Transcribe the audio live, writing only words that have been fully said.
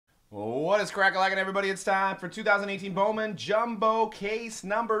What is crack-a-lackin', everybody? It's time for 2018 Bowman Jumbo Case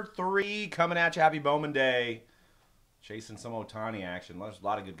number 3 coming at you. Happy Bowman Day. Chasing some Ohtani action. There's a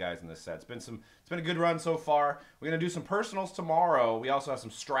lot of good guys in this set. It's been a good run so far. We're gonna do some personals tomorrow. We also have some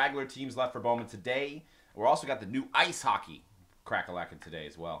straggler teams left for Bowman today. We're also got the new ice hockey crack-a-lackin' today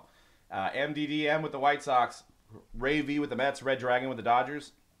as well. MDDM with the White Sox, Ray V with the Mets, Red Dragon with the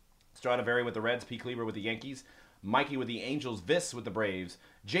Dodgers, Stradivari with the Reds, P. Cleaver with the Yankees, Mikey with the Angels, Vis with the Braves,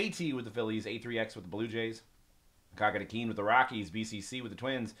 JT with the Phillies, A3X with the Blue Jays, Kakadakeen with the Rockies, BCC with the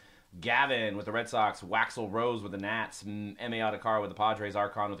Twins, Gavin with the Red Sox, Waxel Rose with the Nats, M.A. Adekar with the Padres,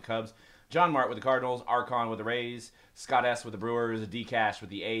 Archon with the Cubs, John Mart with the Cardinals, Archon with the Rays, Scott S. with the Brewers, D. Cash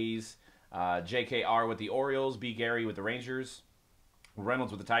with the A's, JKR with the Orioles, B. Gary with the Rangers,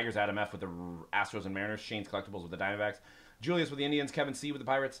 Reynolds with the Tigers, Adam F. with the Astros and Mariners, Shane's Collectibles with the Diamondbacks, Julius with the Indians, Kevin C. with the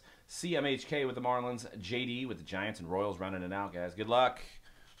Pirates, CMHK with the Marlins, JD with the Giants, and Royals running it out, guys. Good luck.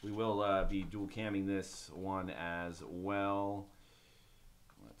 We will be dual camming this one as well.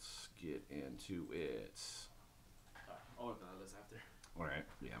 Let's get into it. I'll work on this after. All right.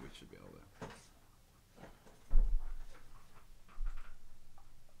 Yeah, we should be able to.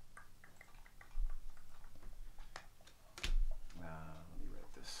 Let me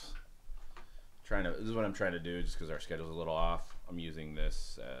write this. This is what I'm trying to do, just because our schedule's a little off. I'm using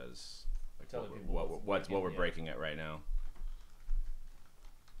this as like what we're breaking it right now.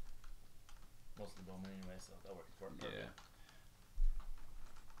 Most of the Bowman anyway, so that worked for me.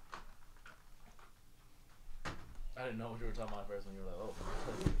 Yeah. I didn't know what you were talking about first when you were like, oh.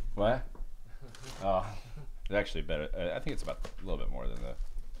 What? Oh, it's actually better. I think it's about a little bit more than the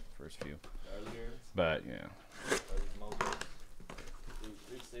first few. But yeah.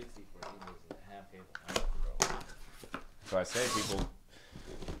 360 for Eagles and a half cable. So I say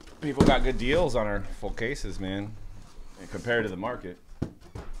people got good deals on our full cases, man, and compared to the market. Oh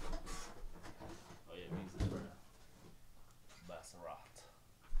yeah, these are Bassarat.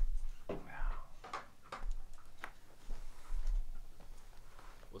 Wow.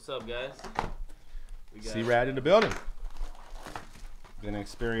 What's up, guys? We got C-Rad in the building. Gonna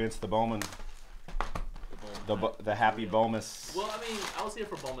experience the Bowman. The happy Bowmas. Well, I mean, I was here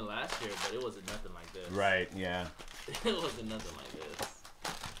for Bowman last year, but it wasn't nothing like this. Right, yeah. It wasn't nothing like this.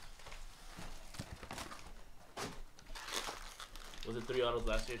 Was it 3 autos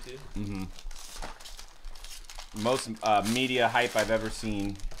last year, too? Mm-hmm. Most media hype I've ever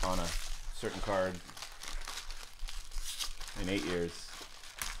seen on a certain card in 8 years.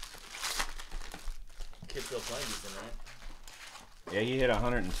 Kid's still playing decent, right? Yeah, he hit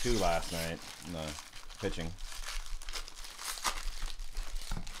 102 last night in the pitching.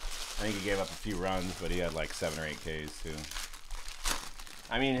 I think he gave up a few runs, but he had like 7 or 8 Ks too.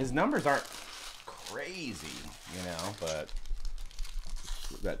 I mean, his numbers aren't crazy, you know, but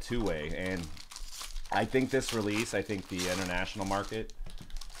that two-way. And I think this release, I think the international market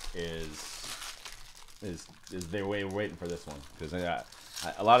is they're waiting for this one, because a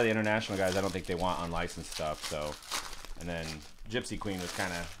lot of the international guys, I don't think they want unlicensed stuff. So, and then Gypsy Queen was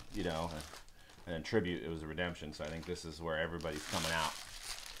kind of, you know, and then Tribute, it was a redemption. So I think this is where everybody's coming out.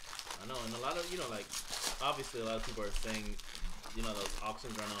 I know, and a lot of, you know, like, obviously a lot of people are saying, you know, those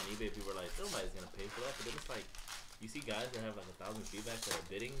auctions right now on eBay, people are like, nobody's going to pay for that. But then it's like, you see guys that have like 1,000 feedbacks that are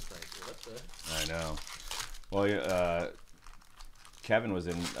bidding. It's like, what the? I know. Well, Kevin was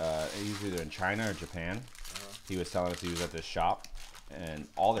in, he was either in China or Japan. He was telling us he was at this shop, and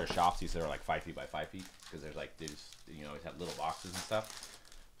all their shops, he said, are like 5 feet by 5 feet, because there's like, they just, you know, have little boxes and stuff.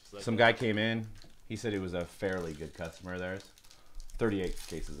 Like some guy came in, he said he was a fairly good customer of theirs. 38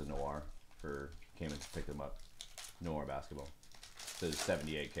 cases of Noir came in to pick them up. Noir basketball. So it's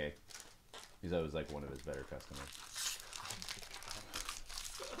 78K. He said it was like one of his better customers.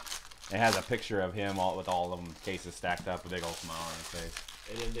 It has a picture of him with all of them cases stacked up, a big old smile on his face.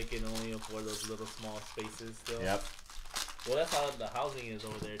 And then they can only afford those little small spaces still. Yep. Well, that's how the housing is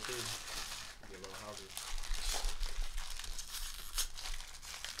over there too. The little houses.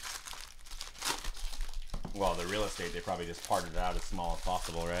 Well, the real estate, they probably just parted it out as small as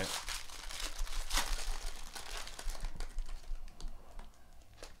possible, right?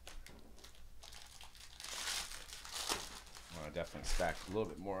 Definitely stacked a little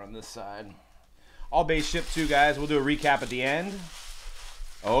bit more on this side. All base shipped too, guys. We'll do a recap at the end.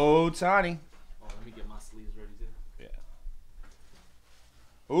 Ohtani. Oh, let me get my sleeves ready too. Yeah.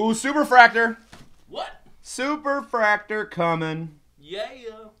 Ooh, Super Fractor. What? Super Fractor coming. Yeah.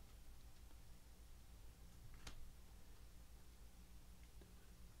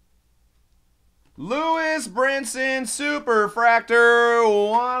 Lewis Brinson Super Fractor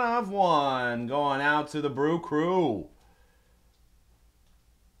 1 of 1 going out to the Brew Crew.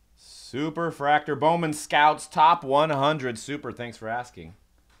 Super Fractor Bowman Scouts top 100. Super, thanks for asking.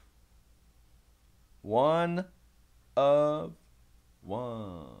 1 of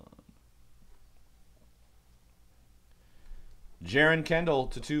 1. Jaron Kendall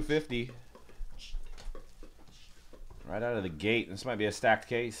to 250. Right out of the gate. This might be a stacked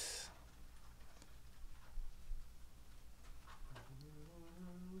case.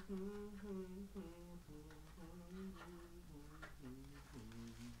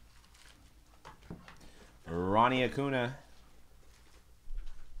 Ronnie Acuna.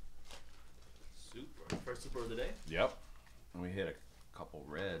 Super. First super of the day? Yep. And we hit a couple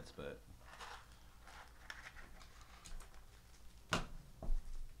reds, but...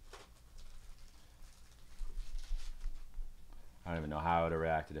 I don't even know how I would have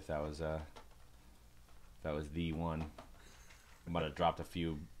reacted if that was the one. I might have dropped a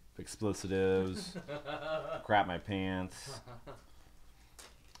few expletives, crap my pants.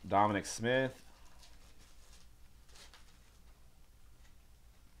 Dominic Smith.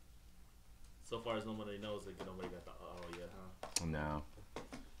 So far as nobody knows, like nobody got the yet, huh? No.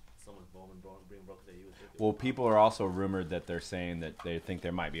 Someone's Bowman being broken that you would think. Well, people are also rumored that they're saying that they think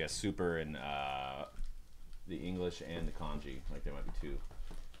there might be a super in the English and the kanji. Like there might be two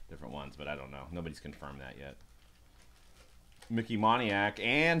different ones, but I don't know. Nobody's confirmed that yet. Mickey Moniak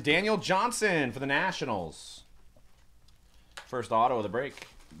and Daniel Johnson for the Nationals. First auto of the break.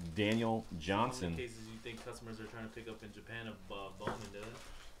 Daniel Johnson. How many cases do you think customers are trying to pick up in Japan of Bowman,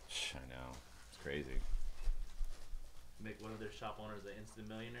 Dylan? I know. It's crazy. Make one of their shop owners an instant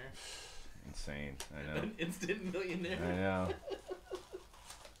millionaire? Insane. I know. An instant millionaire? I know.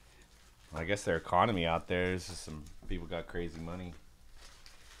 I guess their economy out there is just some people got crazy money.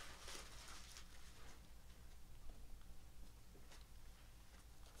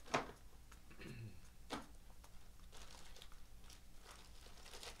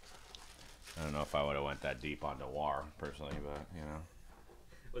 I don't know if I would have went that deep on Noir personally, but you know.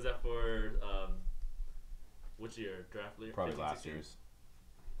 Was that for which year? Draft leader? Probably 15, last 16? year's.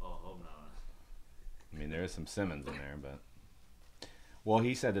 Oh, no. I mean, there is some Simmons in there, but well,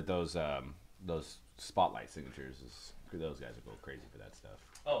 he said that those spotlight signatures those guys will go crazy for that stuff.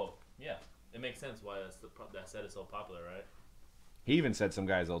 Oh, yeah. It makes sense why that set is so popular, right? He even said some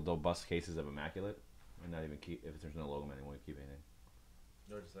guys they'll bust cases of immaculate and not even keep if there's no logo man, they won't keep anything.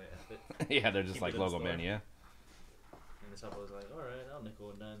 They're just like F it. Yeah, they're just Keep like it in the logo store. men, yeah. And the shop was like, alright, I'll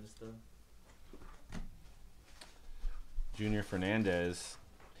nickel and dime this stuff. Junior Fernandez.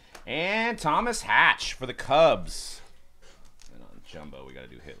 And Thomas Hatch for the Cubs. And on Jumbo, we got to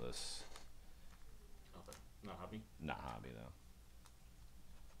do hitless. Okay. Not hobby? Not hobby, though.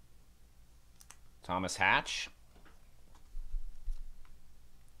 Thomas Hatch.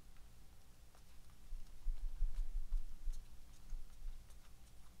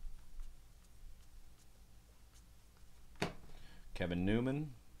 Kevin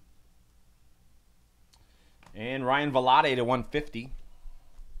Newman. And Ryan Velade to 150.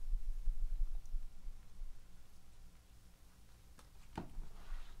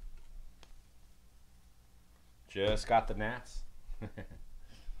 Just got the Nats.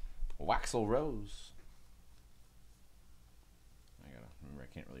 Waxel Rose. I gotta remember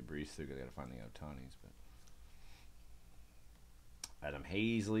I can't really breeze through because I gotta find the Otanis, but Adam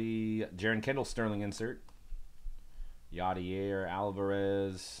Hazley, Jaron Kendall Sterling insert. Yadier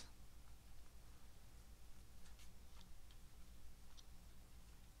Alvarez.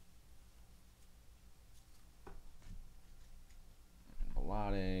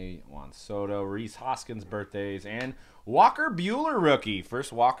 Belade, Juan Soto, Reese Hoskins birthdays, and Walker Buehler rookie.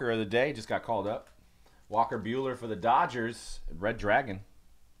 First Walker of the day, just got called up. Walker Buehler for the Dodgers, Red Dragon.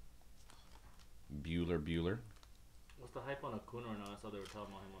 Buehler. What's the hype on Acuna right now? I saw they were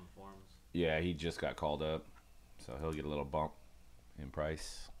talking about him on forums. Yeah, he just got called up, so he'll get a little bump in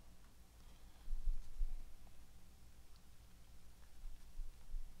price.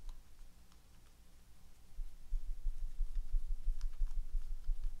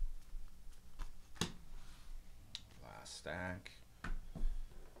 Stack.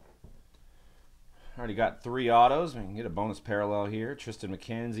 Already got 3 autos. We can get a bonus parallel here. Tristan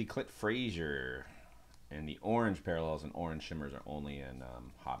McKenzie, Clint Frazier. And the orange parallels and orange shimmers are only in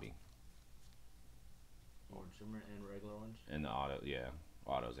hobby. Orange shimmer and regular orange? And the auto, yeah.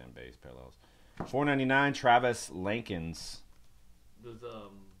 Autos and base parallels. $4.99, Travis Lankins. Does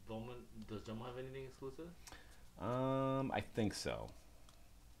Jumbo have anything exclusive? I think so.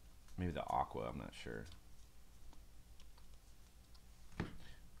 Maybe the Aqua, I'm not sure.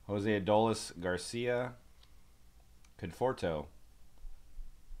 Jose Adolis Garcia. Conforto.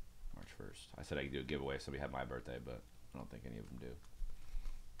 March 1st. I said I could do a giveaway, so we had my birthday, but I don't think any of them do.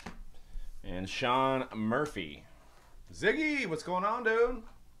 And Sean Murphy. Ziggy, what's going on, dude?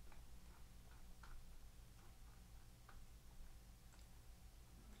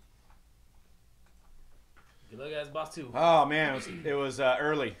 Good luck, guys. Boss 2. Oh, man, it was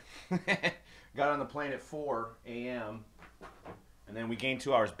early. Got on the plane at 4 a.m. And then we gained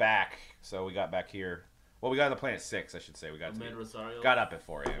 2 hours back, so we got back here. Well, we got on the plane at 6, I should say. We got up at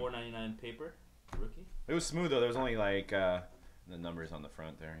 4 a.m. $4.99 paper, rookie. It was smooth, though. There was only, like, the numbers on the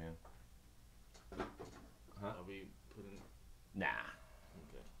front there, yeah. Huh? Are we putting... Nah.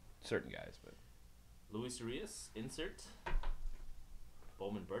 Okay. Certain guys, but... Luis Arias, insert.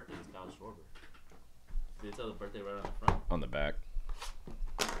 Bowman birthday is Kyle Schwarber. Did they tell the birthday right on the front? On the back.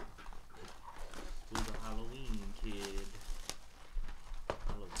 Who's a Halloween kid?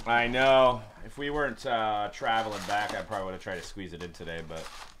 I know. If we weren't traveling back, I probably would have tried to squeeze it in today, but...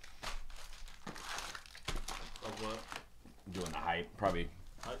 Of what? Doing the hype. Probably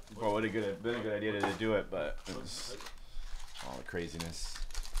Hype? would have been a good idea to do it, but it was all the craziness.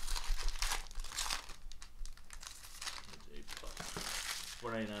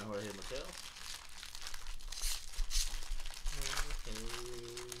 $4.99 Jorge Mateo.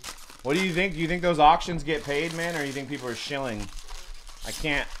 What do you think? Do you think those auctions get paid, man, or do you think people are shilling? I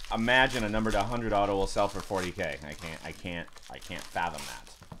can't imagine a number to 100 auto will sell for 40K. I can't fathom that.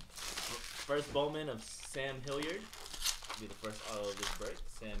 First Bowman of Sam Hilliard. Be the first auto of this break.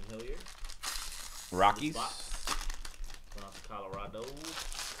 Sam Hilliard. Rockies. Going off to Colorado.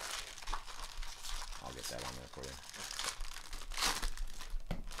 I'll get that on there for you.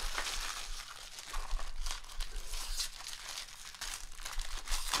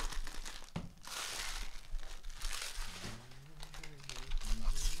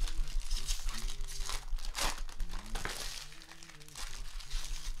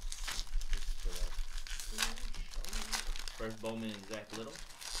 First Bowman, Zach Little.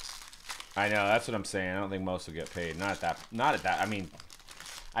 I know, that's what I'm saying. I don't think most will get paid. Not at that. I mean,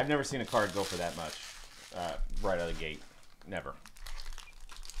 I've never seen a card go for that much right out of the gate. Never.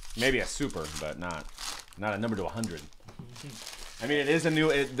 Maybe a super, but not a number to 100. I mean, it is a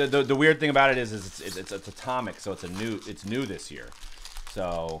new. The weird thing about it is it's atomic, so it's new this year.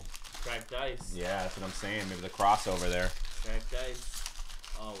 So. Cracked dice. Yeah, that's what I'm saying. Maybe the crossover there. Cracked dice.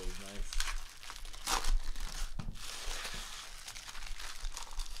 Always nice.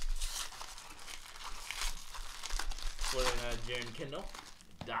 Jaron Kendall,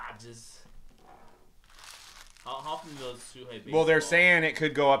 Dodgers. How often do those Shuhei baseball? Well, they're saying it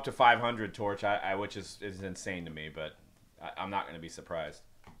could go up to 500, Torch, which is insane to me, but I'm not going to be surprised.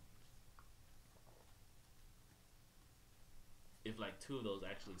 If like 2 of those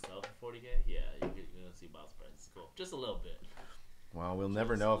actually sell for 40K, yeah, you're going to see bounce prices go up just a little bit. Well, we'll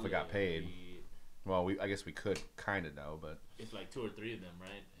never know if it got paid. Well, I guess we could kind of know, but if like 2 or 3 of them,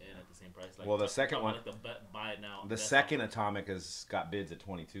 right, and at the same price. Like, well, the second one, like buy it now. The second atomic has got bids at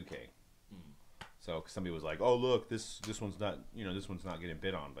 22K. So somebody was like, "Oh, look, this one's not, this one's not getting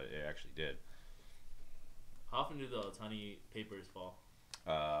bid on," but it actually did. How often do the Ohtani papers fall?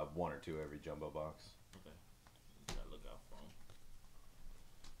 1 or 2 every jumbo box. Okay, gotta look out for them.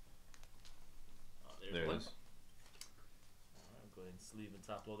 Oh, there it is. Go ahead and sleeve and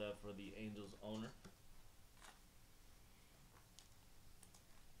top load that for the Angels owner.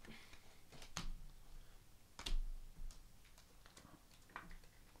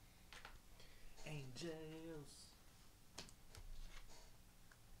 Angels.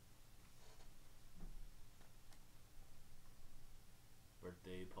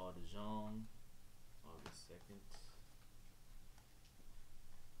 Birthday Paul DeJong, August 2nd.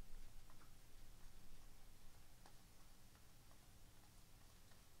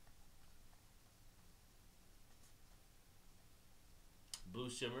 Blue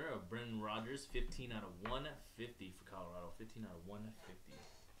Shimmer of Brendan Rodgers, 15 out of 150 for Colorado. 15 out of 150.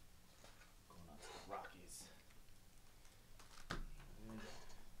 Going on to the Rockies.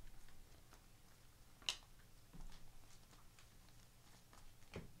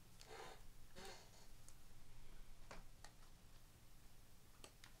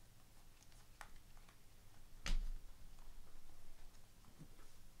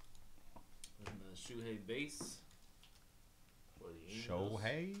 And the Shuhei base.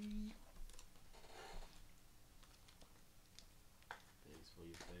 Shohei. Face for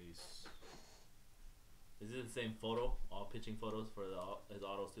your face. Is it the same photo? All pitching photos for his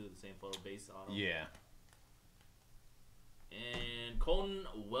autos too? The same photo base auto? Yeah. And Colton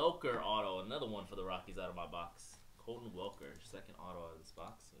Welker auto. Another one for the Rockies out of my box. Colton Welker. Second auto out of this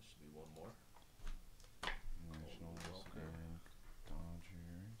box. There should be one more. Nationals and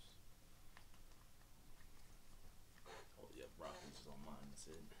Dodgers. Oh, yeah. Rockies is on mine. That's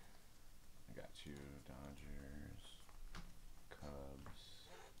it. I got you, Dodgers, Cubs.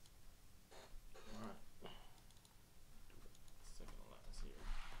 All right. Second to last here.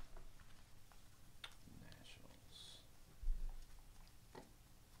 Nationals.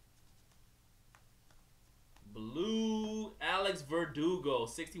 Blue Alex Verdugo,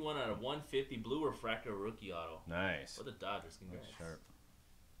 61 out of 150. Blue refractor rookie auto. Nice. For the Dodgers. Congrats. Looks sharp.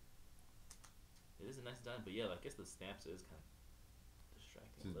 It is a nice design, but yeah, I guess the stamps is kind of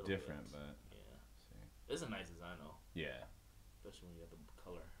distracting. It's a little different, bit. but Yeah. see. It's a nice design though. Yeah. Especially when you got the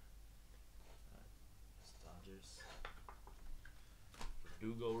color. Alright. Dodgers.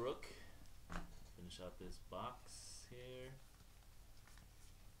 Verdugo Rook. Finish out this box here.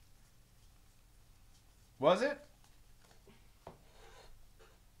 Was it?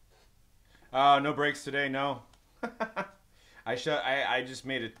 No breaks today. No. I just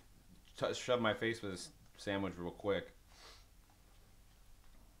made it. Shove my face with a sandwich real quick.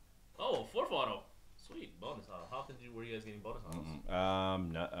 Oh, fourth auto. Sweet bonus auto. How often were you guys getting bonus autos?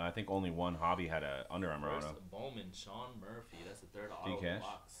 No, I think only one hobby had a Under Armour auto. Bowman, Sean Murphy. That's the third auto of the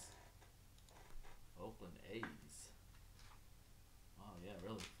box. Oakland A's. Oh yeah,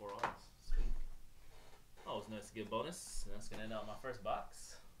 really? 4 autos. Sweet. Oh, it's nice to get bonus. And that's gonna end out my first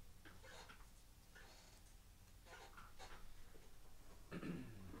box.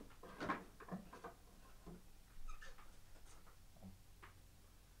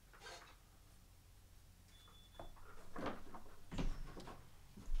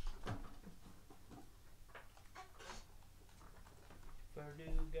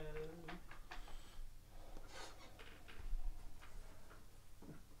 Verdugo.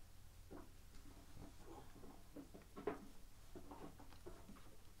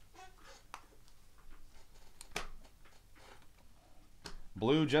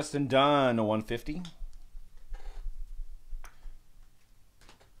 Blue Justin Dunn, a 150.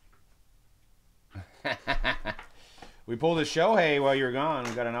 We pulled a Shohei while you were gone.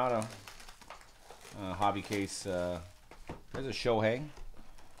 We got an auto. Hobby case. There's a Shohei.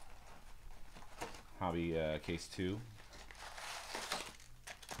 Hobby case 2.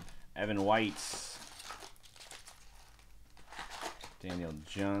 Evan White. Daniel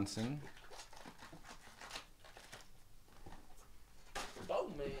Johnson.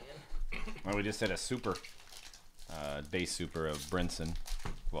 Bowman. Well, we just had a super. Base super of Brinson.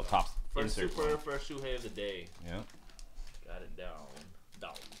 Well, top First insert super, one. first Shohei of the day. Yeah. Got it down.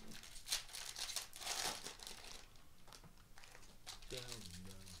 Down.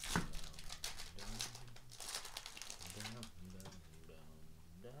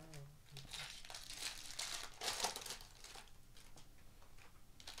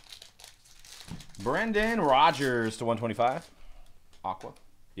 Brendan Rodgers to 125. Aqua.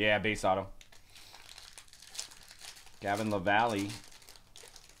 Yeah, base auto. Gavin LaValle.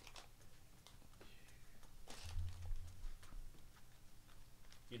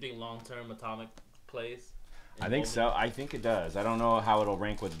 You think long-term Atomic plays? I think so. I think it does. I don't know how it'll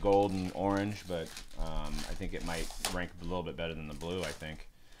rank with gold and orange, but I think it might rank a little bit better than the blue, I think.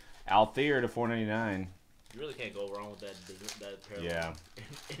 Althea to 499. You really can't go wrong with that parallel. Yeah.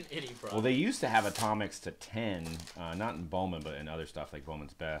 In any product. Well, they used to have Atomics to 10, not in Bowman, but in other stuff like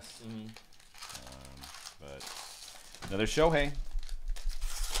Bowman's Best. Mm-hmm. But another Shohei.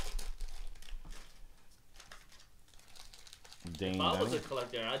 If I was a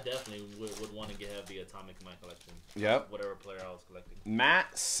collector, I definitely would want to have the Atomic in my collection. Yep. Whatever player I was collecting.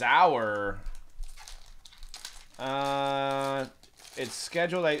 Matt Sauer. It's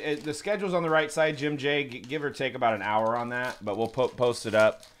scheduled. The schedule's on the right side, Jim J. Give or take about an hour on that, but we'll post it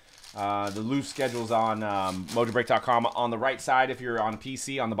up. The loose schedule's on MojoBreak.com on the right side if you're on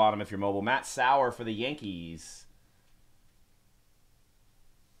PC, on the bottom if you're mobile. Matt Sauer for the Yankees.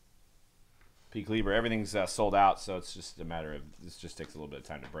 Peak Lieber. Everything's sold out, so it's just a matter of, this just takes a little bit of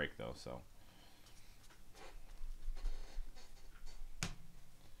time to break, though, so.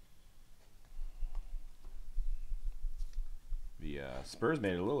 The Spurs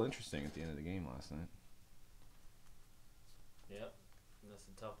made it a little interesting at the end of the game last night. Yep. That's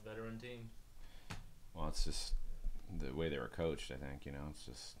a tough veteran team. Well, it's just the way they were coached, I think, you know. It's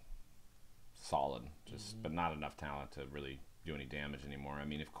just solid, but not enough talent to really do any damage anymore. I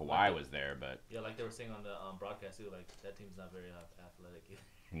mean, if Kawhi was there, but... Yeah, like they were saying on the broadcast, too, like, that team's not very athletic either.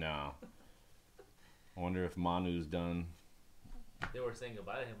 No. I wonder if Manu's done. They were saying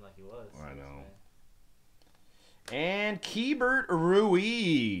goodbye to him like he was. I know. And Keibert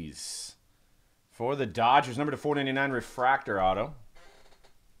Ruiz for the Dodgers. Number to 499 refractor auto.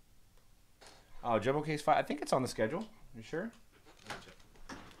 Oh, Jumbo Case 5. I think it's on the schedule. You sure?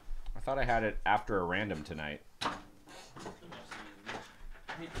 I thought I had it after a random tonight.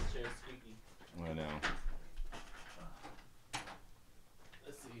 hate this chair squeaky. I know.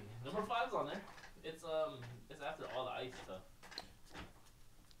 Let's see. Number 5's on there. It's after all the ice stuff.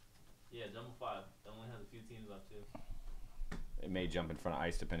 Yeah, Jumbo 5. It only has a few teams left too. It may jump in front of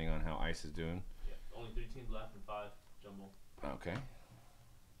ice depending on how ice is doing. Yeah, only 3 teams left in 5 Jumbo. Okay.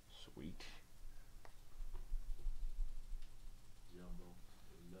 Sweet. Jumbo.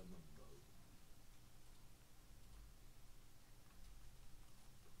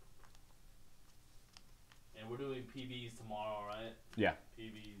 And we're doing PBs tomorrow, right? Yeah.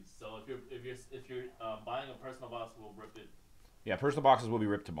 PBs. So if you're buying a personal box, we'll rip it. Yeah, personal boxes will be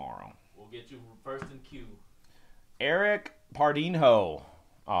ripped tomorrow. We'll get you first in queue. Eric Pardinho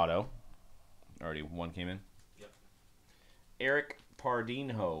auto. Already one came in. Yep. Eric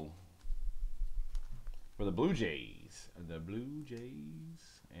Pardinho for the Blue Jays. The Blue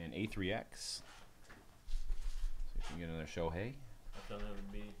Jays and A3X. See if we can get another Shohei. I feel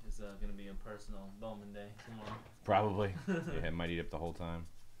it's gonna be impersonal Bowman Day tomorrow. Probably. Yeah, it might eat up the whole time.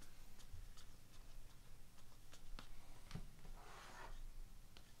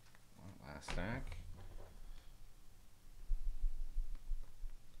 Last stack.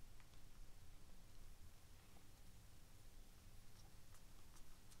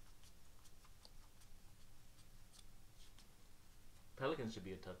 Pelicans should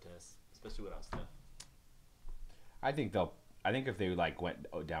be a tough test, especially without Steph. I think if they like went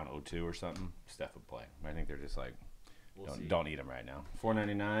down 0-2 or something, Steph would play. I think they're just like, don't need him right now.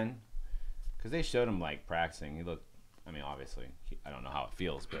 $4.99, because they showed him like practicing. He looked. I mean, obviously, I don't know how it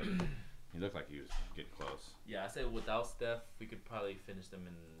feels, but he looked like he was getting close. Yeah, I said without Steph, we could probably finish them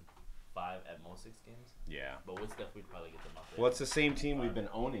in 5 at most 6 games. Yeah. But with Steph, we'd probably get them up there. Well, it's the same team we've been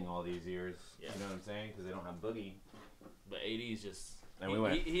owning all these years. Yeah. You know what I'm saying? Because they don't have Boogie. But AD is just. And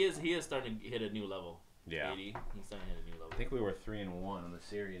he is starting to hit a new level. Yeah. AD, he's starting to hit a new level. I think we were 3-1 on the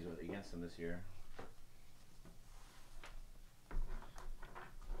series against them this year.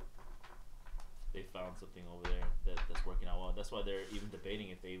 They found something over there that's working out well. That's why they're even debating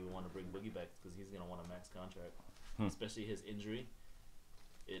if they even want to bring Boogie back, because he's gonna want a max contract, especially his injury.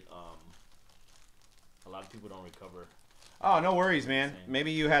 A lot of people don't recover. Oh, no worries, man.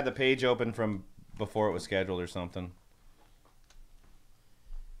 Maybe you had the page open from before it was scheduled or something.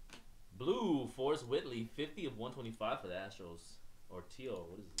 Blue, Forrest Whitley, 50 of 125 for the Astros. Or teal,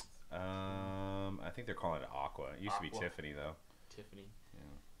 what is this? I think they're calling it Aqua. It used to be Tiffany, though. Tiffany.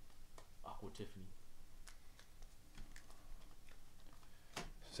 Yeah. Aqua Tiffany.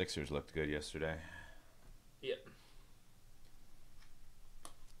 Sixers looked good yesterday. Yep.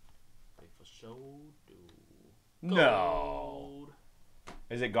 They for sure do. No.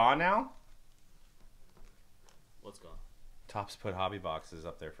 Is it gone now? What's gone? Topps put hobby boxes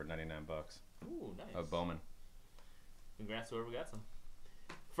up there for $99. Ooh, nice. Of Bowman. Congrats to whoever got some.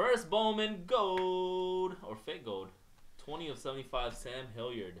 First Bowman gold or fake gold. 20 of 75 Sam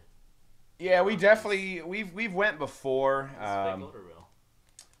Hilliard. Yeah, we definitely we've went before. Is fake gold or real?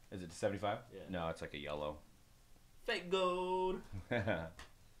 Is it 75? Yeah. No, it's like a yellow. Fake gold.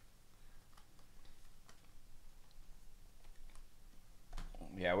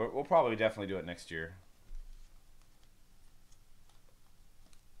 Yeah, we'll probably definitely do it next year.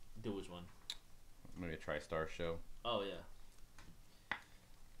 Do which one? Maybe a TriStar show. Oh, yeah.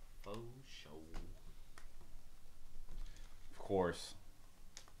 Oh, show. Of course.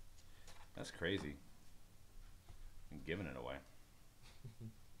 That's crazy. I'm giving it away.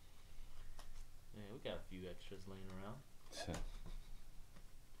 Yeah, we got a few extras laying around.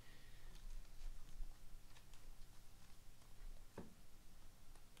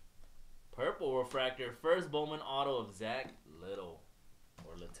 Purple refractor. First Bowman auto of Zach Little.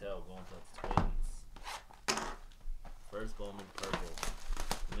 Or Littell going to the Twins. First Bowman purple.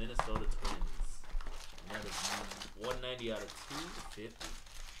 Minnesota Twins. And that is 190 out of 250.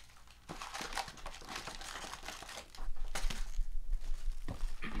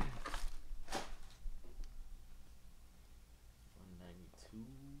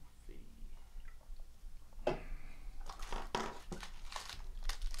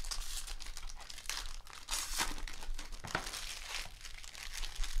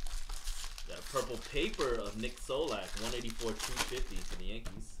 Purple paper of Nick Solak, 184, 250 for the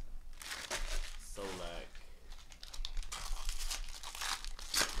Yankees. Solak,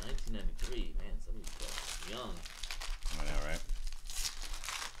 1993. Man, some of these guys are young. I know, right?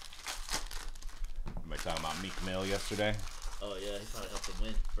 Everybody talking about Meek Mill yesterday. Oh yeah, he probably helped him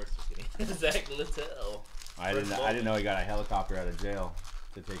win. First, just kidding. Zach Littell. I didn't know he got a helicopter out of jail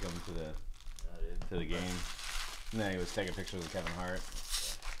to take him to the game. And then he was taking pictures with Kevin Hart.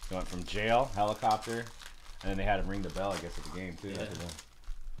 He went from jail, helicopter, and then they had him ring the bell, I guess, at the game, too. Yeah.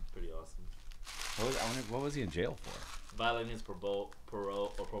 What was he in jail for? Violating his parole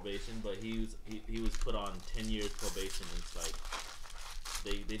or probation, but he was put on 10 years probation. And it's like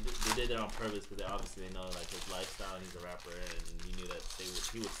they did it on purpose because obviously they know like his lifestyle. And he's a rapper, and he knew that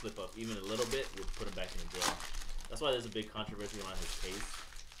he would slip up even a little bit, would put him back in jail. That's why there's a big controversy around his case,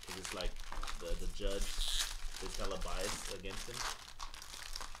 because it's like the judge is hella biased against him.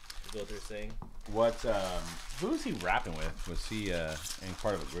 Is what they're saying. Who's he rapping with? Was he any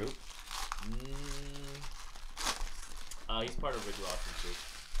part of a group? He's part of Rick Ross's group.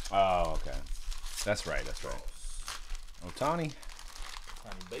 Oh, okay. That's right. Otani.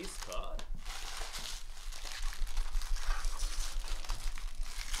 Tiny base card.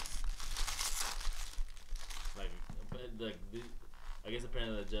 I guess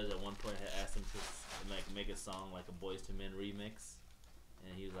apparently the judge at one point had asked him to like make a song like a Boys to Men remix,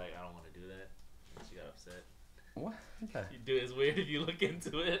 and he was like, "I don't want to do that." And she got upset. What? It's weird if you look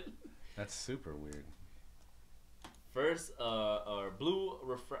into it. That's super weird. First, blue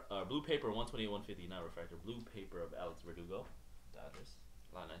paper 128 150, not refractor. Blue paper of Alex Verdugo, Dodgers.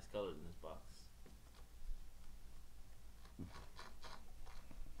 A lot of nice colors in this box.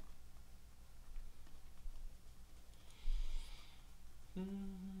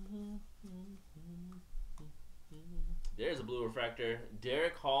 There's a blue refractor.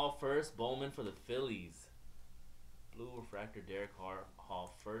 Derek Hall first, Bowman for the Phillies. Blue refractor, Derek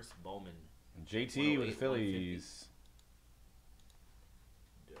Hall first, Bowman. JT with the Phillies.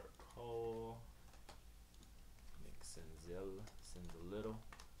 Derek Hall. Nick Senzel sends a little.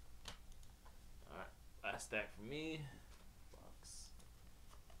 Alright, last stack for me. Box.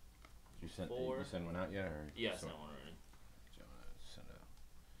 Did you send one out yet? Or yeah, I sent one already. Send out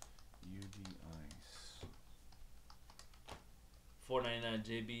UD Ice. $4.99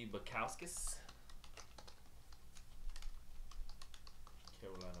 JB Bukowskis.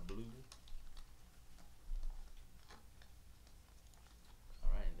 Carolina Blue.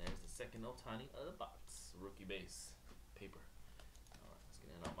 Alright, and there's the second Otani of the box. Rookie base paper. Alright, let's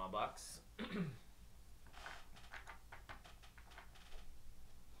get in on my box.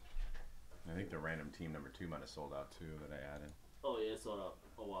 I think the random team number 2 might have sold out too that I added. Oh yeah, it sold out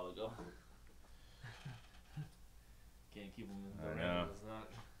a while ago. Can't keep them in the random slot.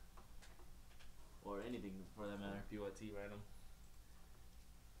 Or anything for that matter. PYT random.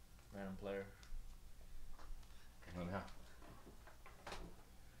 Random player. Oh, no.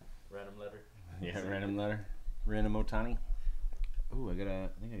 Random letter. Yeah, random letter. Random Otani. Ooh, I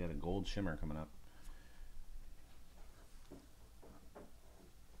think I got a gold shimmer coming up.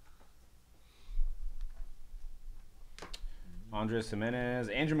 Andres Jimenez,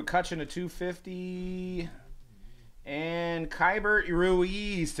 Andrew McCutcheon to 250, and Kybert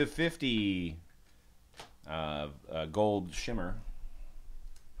Ruiz to 50. Gold shimmer.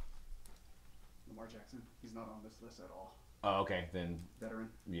 Lamar Jackson. He's not on this list at all. Oh, okay, then. Veteran.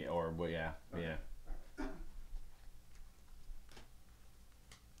 Yeah, or well, yeah, okay. Yeah.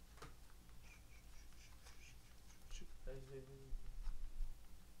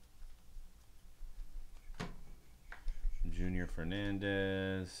 Junior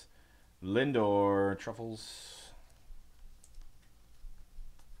Fernandez, Lindor, Truffles.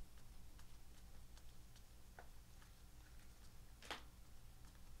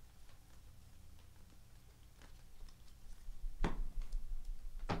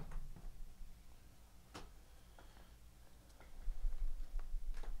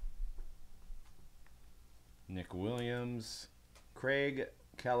 Nick Williams, Craig,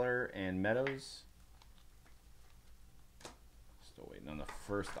 Keller, and Meadows. Still waiting on the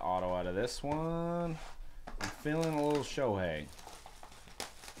first auto out of this one. I'm feeling a little Shohei.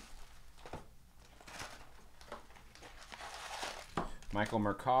 Michael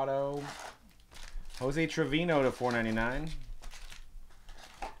Mercado. Jose Trevino to 499.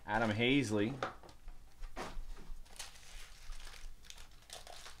 Adam Hazley.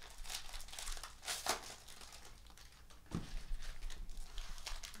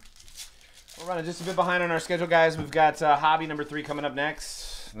 We're running just a bit behind on our schedule, guys. We've got hobby number 3 coming up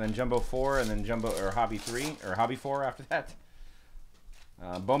next, and then jumbo 4, and then hobby 3 or hobby 4 after that.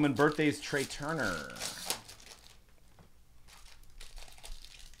 Bowman birthdays, Trey Turner.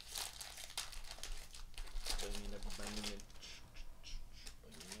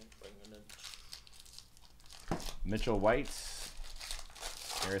 Mitchell White,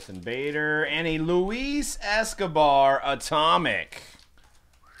 Harrison Bader, and a Luis Escobar Atomic.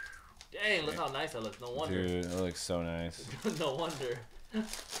 Dang, look how nice that looks. No wonder. Dude, it looks so nice. No wonder.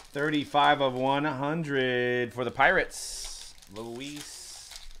 35 of 100 for the Pirates.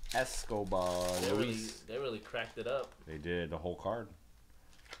 Luis Escobar. They really cracked it up. They did, the whole card.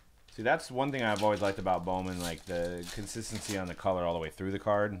 See, that's one thing I've always liked about Bowman, like the consistency on the color all the way through the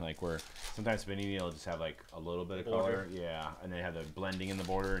card. Like where sometimes Panini will just have like a little bit of color, yeah, and they have the blending in the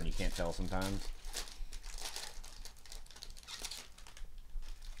border, and you can't tell sometimes.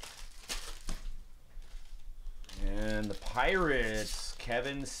 And the Pirates,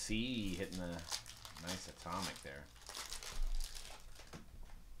 Kevin C. hitting a nice atomic there.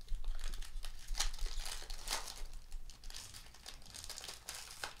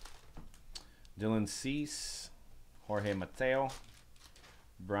 Dylan Cease, Jorge Mateo,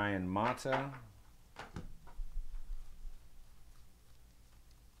 Brian Mata,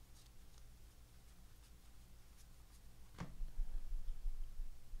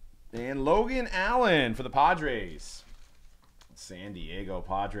 and Logan Allen for the Padres. San Diego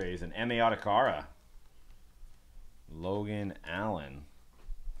Padres and M.A. Otakara. Logan Allen.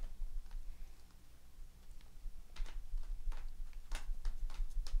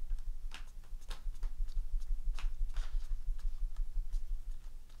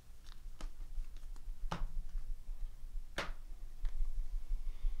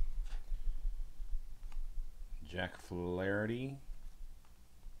 Jack Flaherty.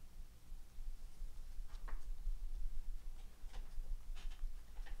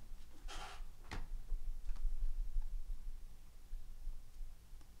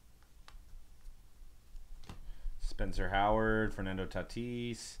 Spencer Howard, Fernando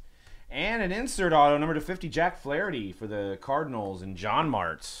Tatis, and an insert auto, number /50, Jack Flaherty for the Cardinals, and John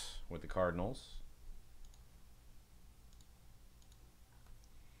Martz with the Cardinals.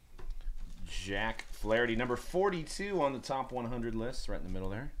 Jack Flaherty, number 42 on the top 100 list, right in the middle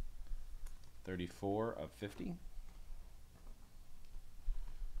there. 34 of 50.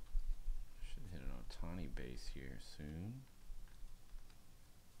 Should hit an Ohtani base here soon.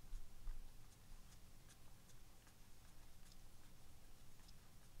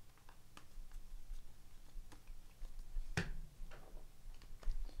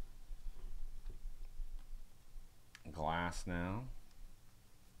 Glass now.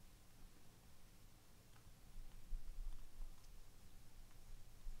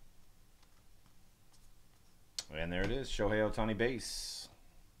 And there it is, Shohei Ohtani base.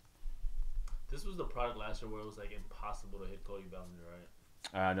 This was the product last year where it was like impossible to hit Cody Bellinger,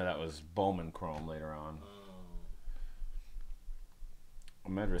 right? No, that was Bowman Chrome later on.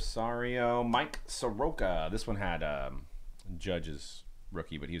 Ahmed Rosario, Mike Soroka. This one had Judge's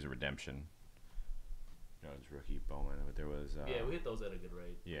rookie, but he's a redemption. Judge rookie Bowman, but there was yeah, we hit those at a good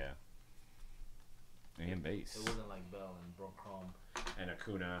rate. Yeah. And base. It wasn't like Bell and Bro Chrome. And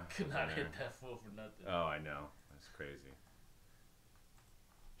Acuna. Could not hit that full for nothing. Oh, I know. That's crazy.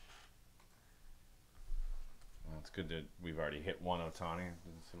 Well, it's good that we've already hit one Ohtani.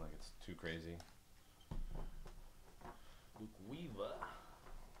 Doesn't seem like it's too crazy. Luke Weaver.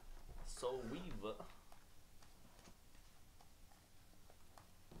 So Weaver.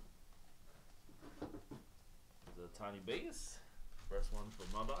 The tiny base. First one for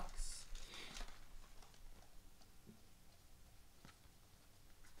my box.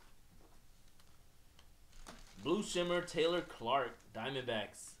 Blue Shimmer, Taylor Clark,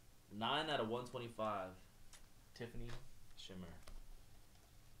 Diamondbacks, 9 out of 125. Tiffany Shimmer.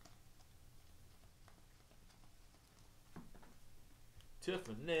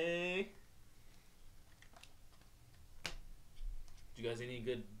 Tiffany. Did you guys any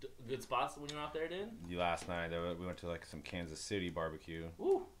good spots when you were out there, then? Last night we went to like some Kansas City barbecue.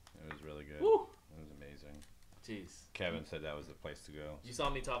 Woo. It was really good. Woo. It was amazing. Jeez. Kevin said that was the place to go. You saw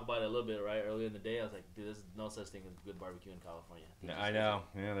me talk about it a little bit, right? Earlier in the day, I was like, dude, there's no such thing as good barbecue in California. I know.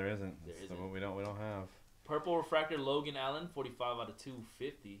 Yeah, there isn't. There It's isn't. what we don't have. Purple Refractor Logan Allen, 45 out of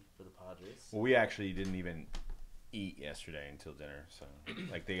 250 for the Padres. Well, we actually didn't even eat yesterday until dinner. So,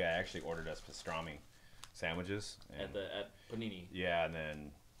 like, they actually ordered us pastrami sandwiches At Panini. Yeah, and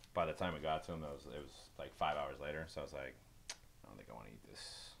then by the time it got to them, it was like 5 hours later. So I was like, I don't think I want to eat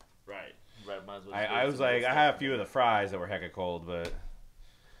this. Right. Might as well I was like, I had a few of the fries that were hecka cold, but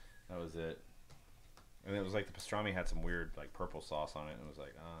that was it. And it was like the pastrami had some weird like purple sauce on it, and it was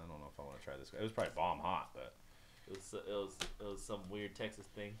like, I don't know if I want to try this. It was probably bomb hot, but it was some weird Texas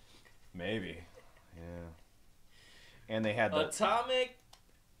thing. Maybe, yeah. And they had the Atomic,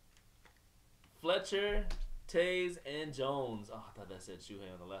 Fletcher, Tays, and Jones. Oh, I thought that said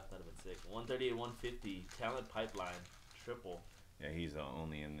Shuhei on the left. That'd have been sick. 138, 150. Talent Pipeline, triple. Yeah, he's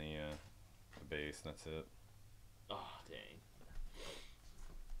only in the base. That's it. Oh, dang.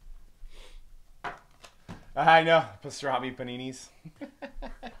 I know, pastrami paninis.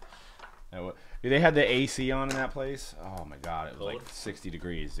 They had the AC on in that place. Oh my god, it was like 60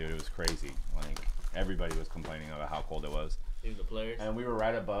 degrees, dude. It was crazy. Like everybody was complaining about how cold it was. Even the players. And we were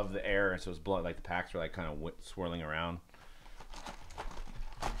right above the air, so it was blowing, like the packs were like kind of swirling around.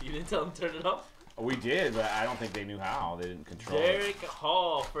 You didn't tell them to turn it off? We did, but I don't think they knew how. They didn't control it. Derek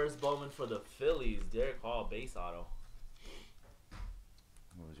Hall, first Bowman for the Phillies. Derek Hall, base auto.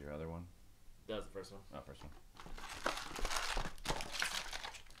 What was your other one? That was the first one. Oh, first one.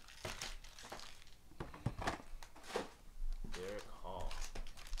 Derek Hall.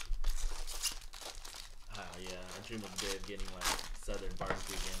 Yeah, I dream of the day of getting like Southern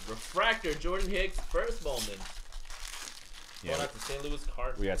barbecue again. Refractor, Jordan Hicks, first Bowman. Yeah, Going out to St. Louis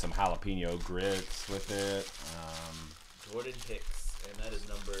Cardinals. we had some jalapeno grits with it. Jordan Hicks, and that is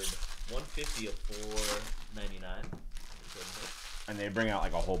numbered 150 of 499. And they bring out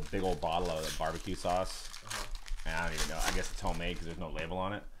like a whole big old bottle of the barbecue sauce. Uh-huh. And I don't even know. I guess it's homemade because there's no label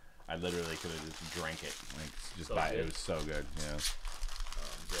on it. I literally could have just drank it. Like, just So buy it. good. It was so good. Yeah.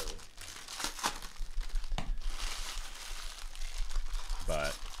 Jelly.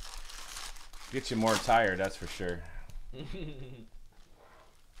 But gets you more tired, that's for sure.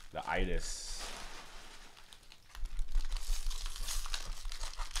 The itis.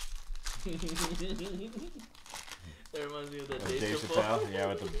 That reminds me of the Of Dave Dave Chappelle. Chappelle. Yeah,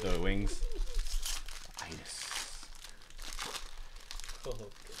 with the wings. Itis. Oh, God.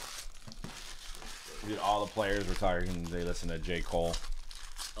 Dude, all the players were talking. They listened to J. Cole.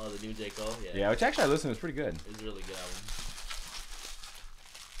 Oh, the new J. Cole? Yeah. Yeah, which actually I listened to. It's pretty good. It's a really good album.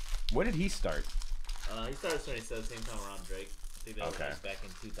 When did he start? He started at the same time around Drake. I think that was Okay. like back in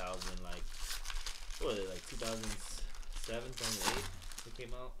 2000, like, what was it, like 2007, 2008 it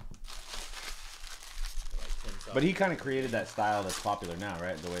came out? Like 10 songs. But he kind of created that style that's popular now,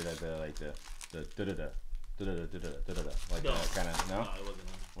 right? The way that the like the da-da-da, da-da-da, da-da-da, da-da-da, like No. that kind of, no? No, it wasn't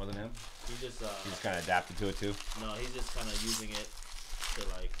him. Wasn't him? He just kind of adapted to it too? no, he's just kind of using it to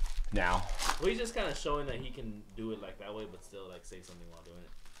like, Now. well, he's just kind of showing that he can do it like that way, but still like say something while doing it.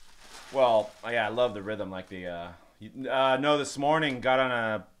 Well, yeah, I love the rhythm. Like no, this morning got on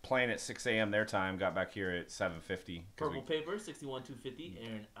a plane at 6 a.m. their time, got back here at 7:50. Purple Paper, 61-250,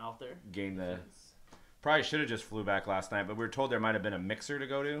 Aaron out there. Gained the... Probably should have just flew back last night, but we were told there might have been a mixer to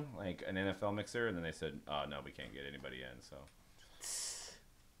go to, like an NFL mixer, and then they said, oh, no, we can't get anybody in, so...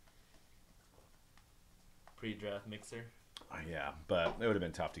 Pre-draft mixer. Yeah, but it would have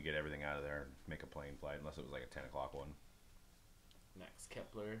been tough to get everything out of there and make a plane flight, unless it was like a 10 o'clock one. Max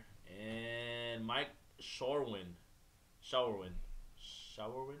Kepler and Mike Showerwin. Showerwin.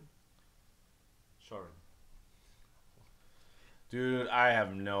 Dude, I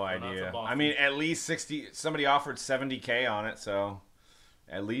have no Going out to idea. Boston. I mean, at least 60... Somebody offered $70K on it, so...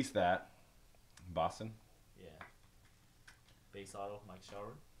 At least that. Boston? Yeah. Base auto, Mike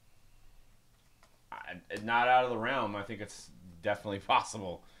Showerwin. Not out of the realm. I think it's definitely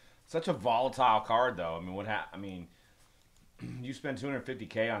possible. Such a volatile card, though. I mean, I mean, you spend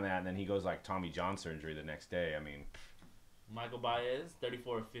 $250K on that, and then he goes like Tommy John surgery the next day. I mean, Michael Baez,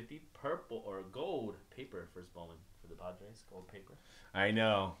 34-50, purple or gold paper first Bowman for the Padres. Gold paper. I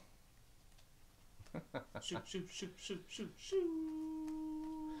know. Shoot, shoot, shoot, shoot, shoot, shoot.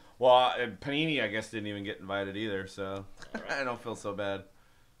 Well, Panini, I guess, didn't even get invited either, so Right. I don't feel so bad.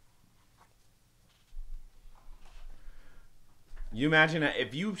 You imagine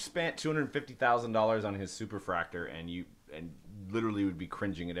if you spent $250,000 on his superfractor and literally would be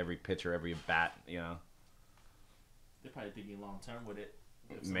cringing at every pitch or every bat, you know. They're probably thinking long term with it.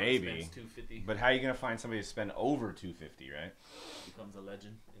 If someone Maybe. spends $250, But how are you gonna find somebody to spend over $250, right? becomes a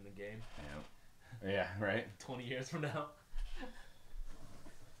legend in the game. Yeah, right. 20 years from now.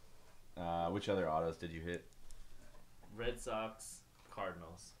 Which other autos did you hit? Red Sox,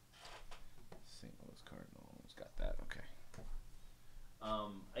 Cardinals. St. Louis Cardinals. Got that. Okay.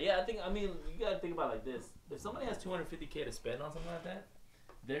 Yeah, I mean, you gotta think about it like this. If somebody has $250K to spend on something like that,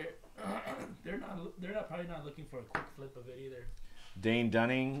 they're probably not looking for a quick flip of it either. Dane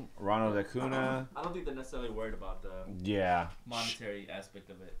Dunning, Ronald Acuna. I don't think they're necessarily worried about the Yeah. monetary aspect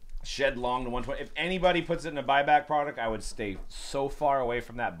of it. Shed Long to 120. If anybody puts it in a buyback product, I would stay so far away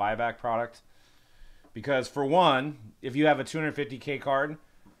from that buyback product. Because for one, if you have a 250K card,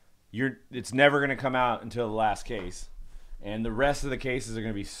 it's never going to come out until the last case. And the rest of the cases are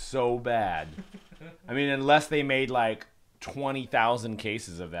going to be so bad. I mean, unless they made like 20,000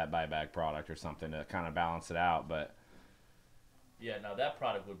 cases of that buyback product or something to kind of balance it out. But Yeah, now that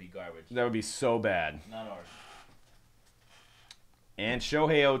product would be garbage. that would be so bad. Not ours. And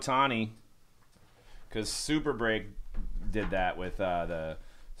Shohei Ohtani, because Super Break did that with the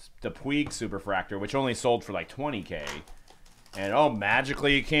Puig Superfractor, which only sold for like 20K. And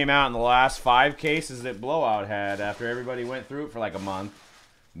magically it came out in the last 5 cases that Blowout had after everybody went through it for like a month.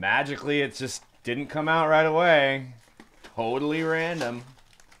 Magically it just didn't come out right away. Totally random.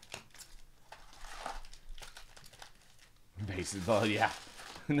 Bases loaded, yeah.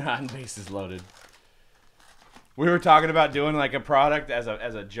 Non-bases loaded. We were talking about doing like a product as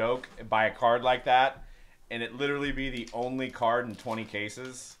a joke, buy a card like that, and it literally be the only card in 20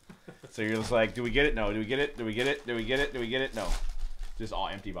 cases. So you're just like, do we get it? No. Do we get it? Do we get it? Do we get it? Do we get it? No. Just all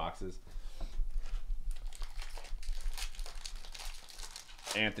empty boxes.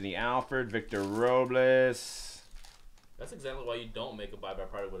 Anthony Alford, Victor Robles. That's exactly why you don't make a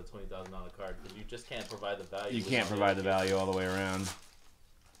buy-back product with a $20,000 card, because you just can't provide the value. You can't provide the value all the way around.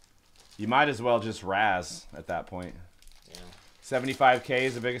 You might as well just razz at that point. Yeah. 75K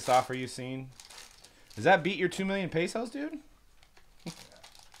is the biggest offer you've seen. Does that beat your 2 million pesos, dude? Yeah.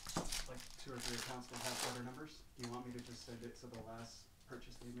 Like 2 or 3 accounts that have order numbers. Do you want me to just send it to the last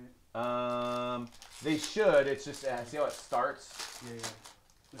purchase they made? They should. It's just see how it starts. Yeah.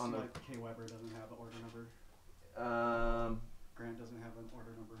 This On is the- like K Weber doesn't have an order number. Grant doesn't have an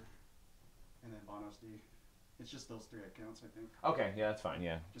order number. And then Bonos D. It's just those 3 accounts, I think. Okay, yeah, that's fine.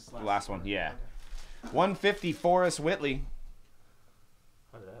 Yeah, Just the last one. order. Yeah, Okay. 150 Forrest Whitley.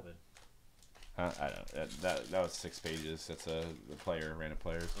 How did that happen? I don't. That was 6 pages. That's the player, random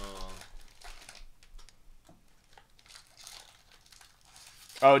players.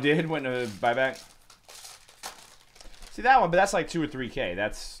 Oh, did went to buyback. See that one, but that's like 2 or 3K.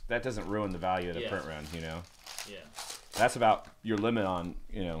 That doesn't ruin the value of the print run, you know. Yeah. That's about your limit on,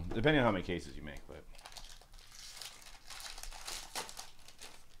 you know, depending on how many cases you make. But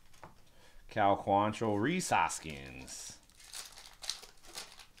Cal Quantrill, Reese Hoskins.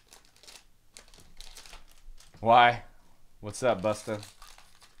 Why? What's up, Busta?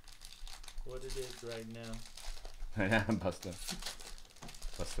 What it is right now. Busta.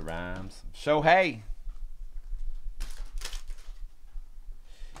 Busta Rhymes. Shohei.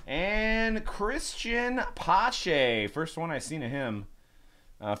 And Christian Pache. First one I seen of him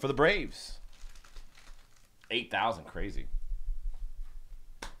for the Braves. 8,000. Crazy.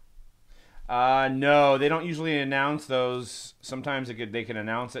 No, they don't usually announce those. Sometimes they can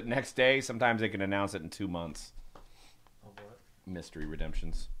announce it next day. Sometimes they can announce it in 2 months. Oh, what? Mystery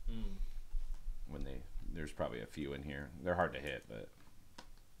redemptions. Mm. When there's probably a few in here. They're hard to hit, but.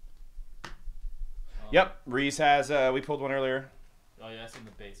 Yep, Reese has. We pulled one earlier. Oh yeah, I seen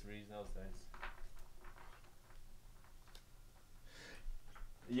the base reads. That was nice.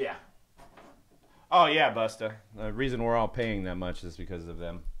 Yeah. Oh yeah, Busta. The reason we're all paying that much is because of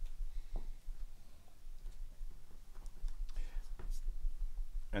them.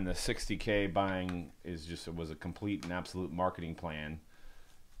 And the 60K buying was a complete and absolute marketing plan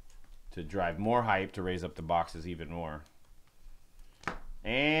to drive more hype to raise up the boxes even more.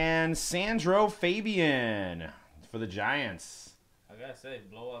 And Sandro Fabian for the Giants. I gotta say,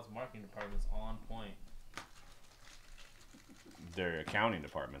 Blowout's marketing department's on point. Their accounting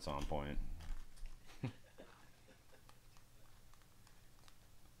department's on point.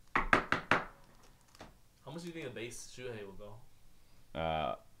 How much do you think a base Shuhei will go?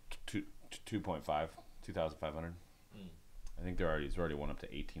 2.5, 2,500. Mm. I think it's already went up to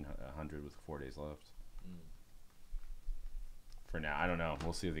 1,800 with 4 days left. Mm. For now, I don't know.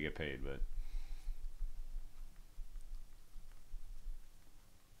 We'll see if they get paid, but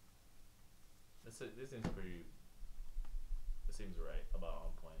this seems pretty. This seems right, about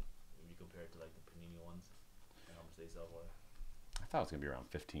on point if you compare it to like the Panini ones and how much they sell for. I thought it was gonna be around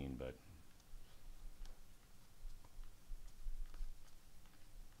 15, but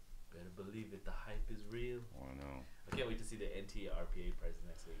Better believe it. The hype is real. I don't know. I can't wait to see the NT RPA price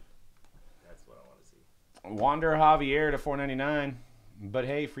next week. That's what I want to see. Wander Javier to 499, but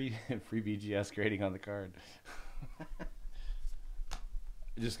hey, free BGS grading on the card.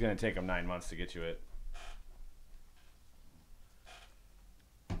 Just gonna take them 9 months to get you it.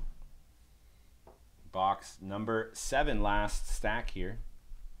 Box number 7, last stack here.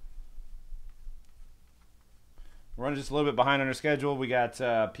 We're running just a little bit behind on our schedule. We got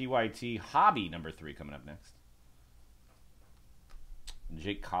PYT Hobby number 3 coming up next.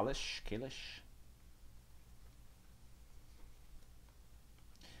 Jake Kalish.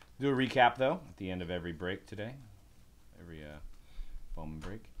 Do a recap though at the end of every break today. Every Bowman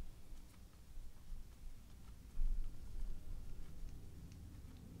break.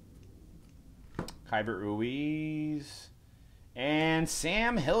 Hybert Ruiz and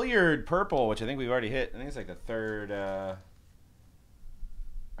Sam Hilliard purple, which I think we've already hit. I think it's like the third. Are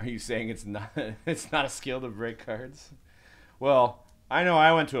you saying it's not a skill to break cards? Well, I know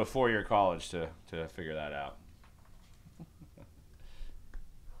I went to a 4-year college to figure that out.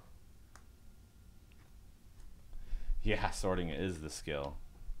 Yeah, sorting is the skill.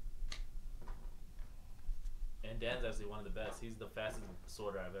 And Dan's actually one of the best. He's the fastest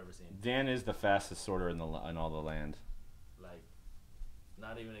sorter I've ever seen. Dan is the fastest sorter in all the land. Like,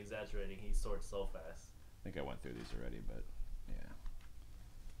 not even exaggerating. He sorts so fast. I think I went through these already, but yeah.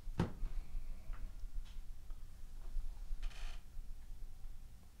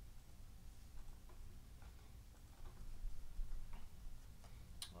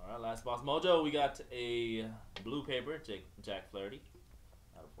 All right, last box mojo. We got a blue paper, Jack Flaherty,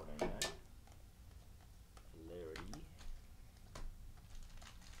 out of 499. Flaherty.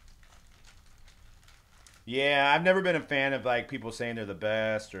 Yeah, I've never been a fan of like people saying they're the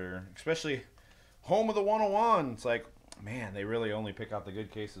best, or especially home of the 101. It's like, man, they really only pick out the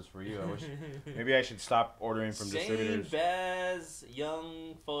good cases for you. I wish maybe I should stop ordering from distributors. Baz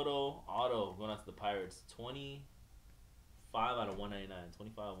Young photo auto going out to the Pirates. 25 out of 199.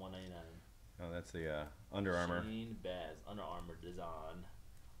 25 out of 199. Oh, that's the Under Armour. Shane Baz, Under Armour design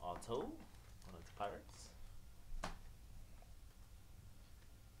auto going out to Pirates.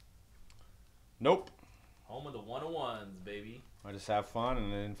 Nope. Home of the 101s, baby. I just have fun,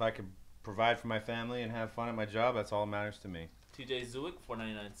 and then if I could provide for my family and have fun at my job, that's all that matters to me. TJ Zwick,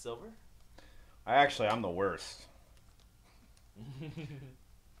 499 silver. I'm the worst.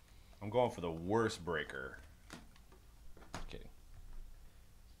 I'm going for the worst breaker. Just kidding.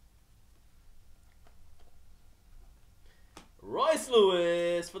 Royce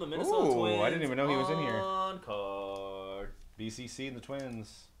Lewis for the Minnesota Twins. I didn't even know he was in here. On card. BCC and the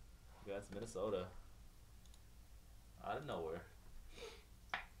Twins. That's Minnesota. Out of nowhere.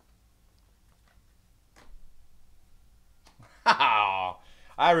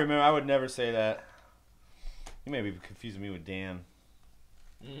 I remember. I would never say that. You may be confusing me with Dan.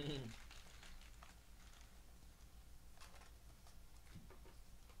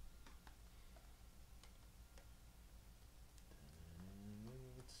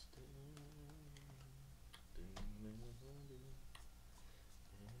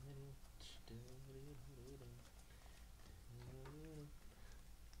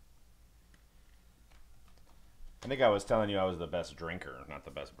 I think I was telling you I was the best drinker, not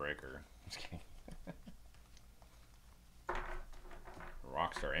the best breaker. Just kidding.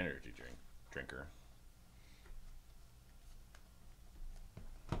 Rockstar energy drinker.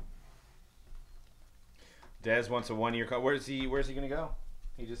 Dez wants a 1-year cut. Where's he gonna go?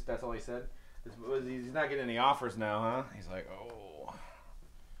 That's all he said. He's not getting any offers now, huh? He's like, oh,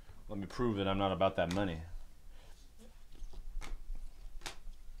 let me prove that I'm not about that money.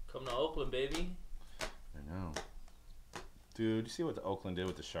 Come to Oakland, baby. I know. Dude, you see what the Oakland did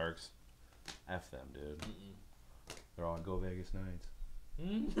with the Sharks? F them, dude. They're all Go Vegas Knights.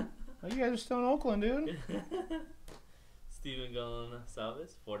 Oh, you guys are still in Oakland, dude. Steven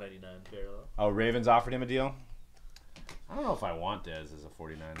Gonsalves, 499 parallel. Oh, Ravens offered him a deal? I don't know if I want Dez as a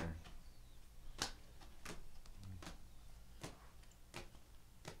 49er.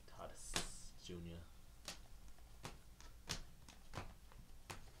 Tatis Jr.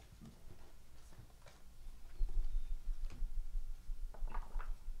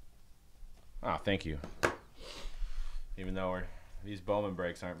 Oh, thank you. Even though these Bowman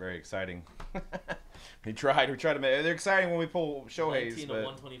breaks aren't very exciting. We tried to make they're exciting when we pull Shohei's. 19 of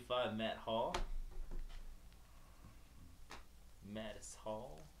 125, Matt Hall. Mattis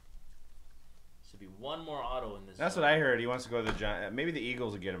Hall. Should be one more auto in this. That's what I heard. He wants to go to the Giants. Maybe the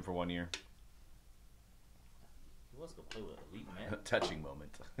Eagles will get him for 1 year. He wants to go play with Elite Man. Touching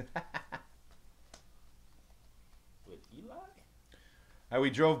moment. With Eli? We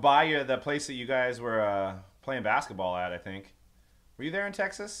drove by the place that you guys were playing basketball at, I think. Were you there in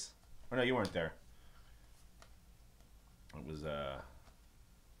Texas? Or no, you weren't there. It was,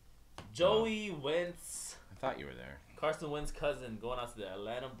 Joey Wentz. I thought you were there. Carson Wentz's cousin going out to the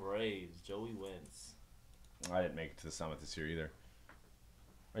Atlanta Braves. Joey Wentz. I didn't make it to the summit this year either.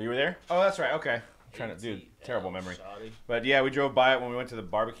 Oh, you were there? Oh, that's right. Okay. I'm trying to do terrible memory. Shoddy. But yeah, we drove by it when we went to the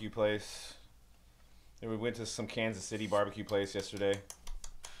barbecue place. Then we went to some Kansas City barbecue place yesterday.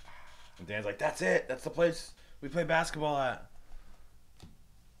 And Dan's like, that's it. That's the place we play basketball at.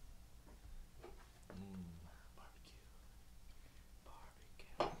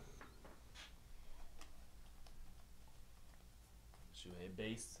 Barbecue. Shohei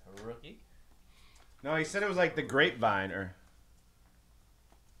base rookie. No, he said it was like the grapevine or.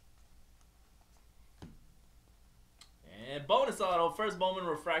 And bonus auto, first Bowman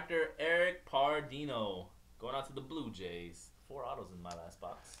refractor, Eric Pardino. Going out to the Blue Jays. 4 autos in my last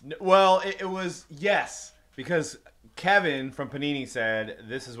box. Well, it was, yes, because Kevin from Panini said,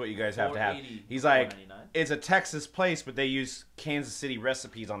 this is what you guys have to have. He's like, it's a Texas place, but they use Kansas City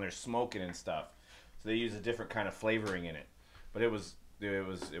recipes on their smoking and stuff. So they use a different kind of flavoring in it. But it was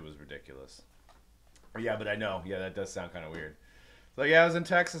ridiculous. Yeah, but I know. Yeah, that does sound kind of weird. So yeah, I was in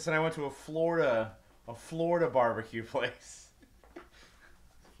Texas and I went to a Florida barbecue place.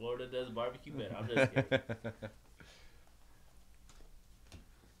 Florida does barbecue better. I'm just kidding.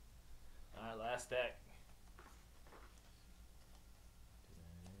 All right, last stack.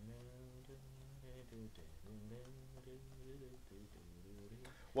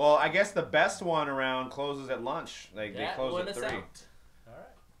 Well, I guess the best one around closes at lunch. Like they close at 3. All right.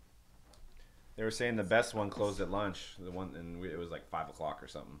 They were saying the best one closed at lunch. The one, and it was like 5 o'clock or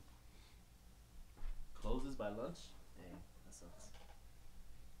something. Closes by lunch. Dang, that sucks.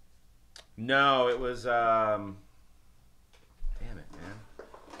 No, it was. Damn it, man.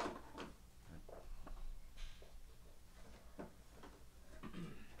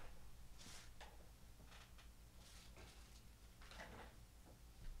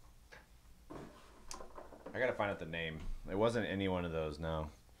 I gotta find out the name. It wasn't any one of those, no.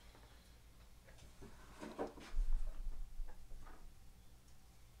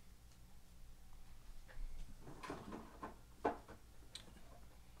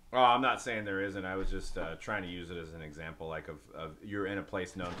 Oh, I'm not saying there isn't. I was just trying to use it as an example, like of you're in a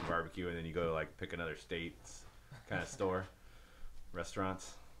place known for barbecue, and then you go to like pick another state's kind of store,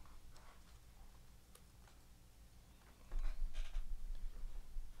 restaurants.